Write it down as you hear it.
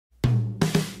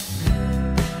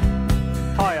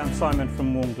Simon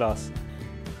from Warm Glass.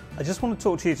 I just want to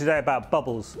talk to you today about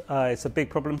bubbles. It's a big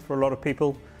problem for a lot of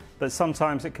people, but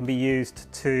sometimes it can be used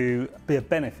to be a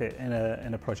benefit in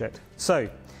a project. So,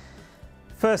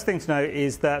 first thing to know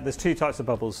is that there's two types of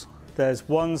bubbles. There's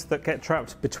ones that get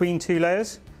trapped between two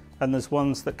layers, and there's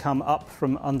ones that come up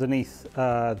from underneath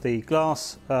the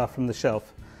glass from the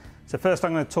shelf. So first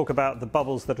I'm going to talk about the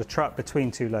bubbles that are trapped between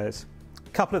two layers. A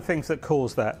couple of things that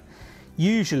cause that.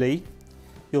 Usually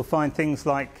you'll find things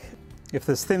like if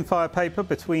there's thin fire paper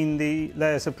between the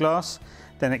layers of glass,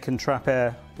 then it can trap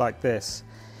air like this.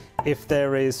 If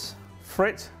there is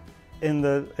frit in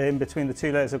between the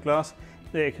two layers of glass,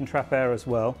 it can trap air as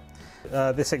well.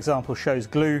 This example shows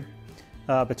glue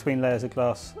between layers of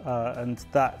glass, and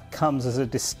that comes as a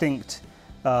distinct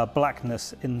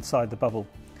blackness inside the bubble.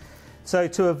 So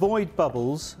to avoid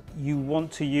bubbles, you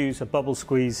want to use a bubble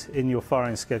squeeze in your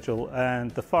firing schedule,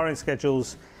 and the firing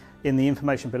schedules in the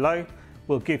information below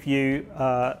will give you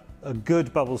a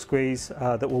good bubble squeeze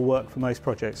that will work for most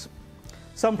projects.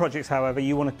 Some projects, however,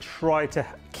 you want to try to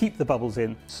keep the bubbles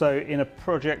in. So in a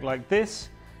project like this,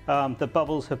 the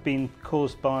bubbles have been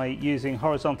caused by using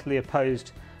horizontally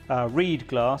opposed reed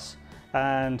glass,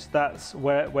 and that's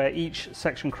where each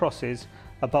section crosses,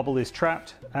 a bubble is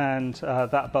trapped, and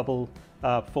that bubble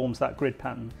forms that grid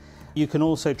pattern. You can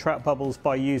also trap bubbles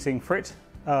by using frit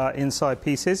inside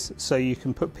pieces, so you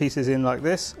can put pieces in like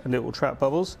this and it will trap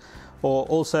bubbles, or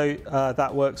also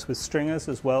that works with stringers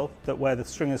as well, that where the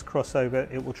stringers cross over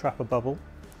it will trap a bubble.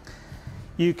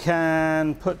 You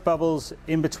can put bubbles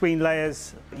in between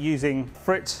layers using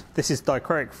frit. This is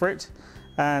dichroic frit,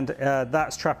 and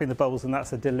that's trapping the bubbles, and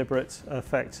that's a deliberate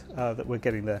effect that we're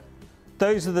getting there.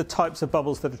 Those are the types of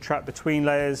bubbles that are trapped between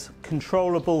layers,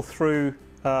 controllable through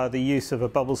the use of a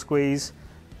bubble squeeze,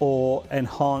 or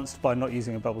enhanced by not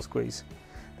using a bubble squeeze.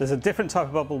 There's a different type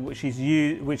of bubble which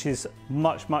is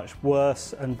much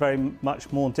worse and very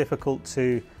much more difficult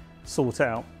to sort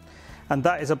out, and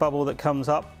that is a bubble that comes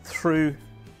up through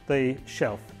the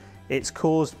shelf. It's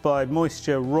caused by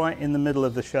moisture right in the middle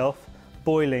of the shelf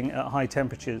boiling at high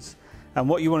temperatures, and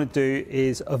what you want to do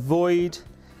is avoid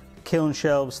kiln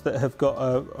shelves that have got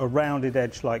a rounded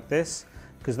edge like this,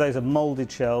 because those are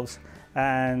molded shelves.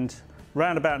 And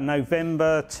round about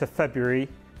November to February,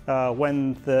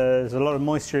 when there's a lot of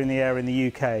moisture in the air in the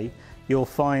UK, you'll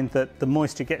find that the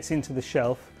moisture gets into the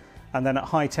shelf, and then at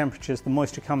high temperatures the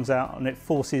moisture comes out and it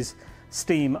forces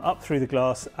steam up through the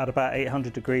glass at about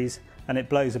 800 degrees, and it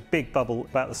blows a big bubble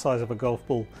about the size of a golf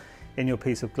ball in your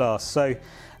piece of glass. So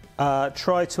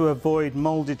try to avoid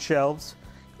molded shelves,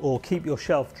 or keep your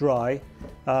shelf dry.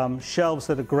 Shelves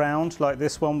that are ground, like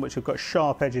this one, which have got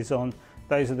sharp edges on,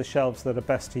 those are the shelves that are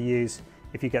best to use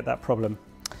if you get that problem.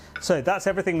 So that's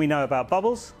everything we know about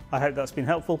bubbles. I hope that's been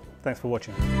helpful. Thanks for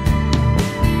watching.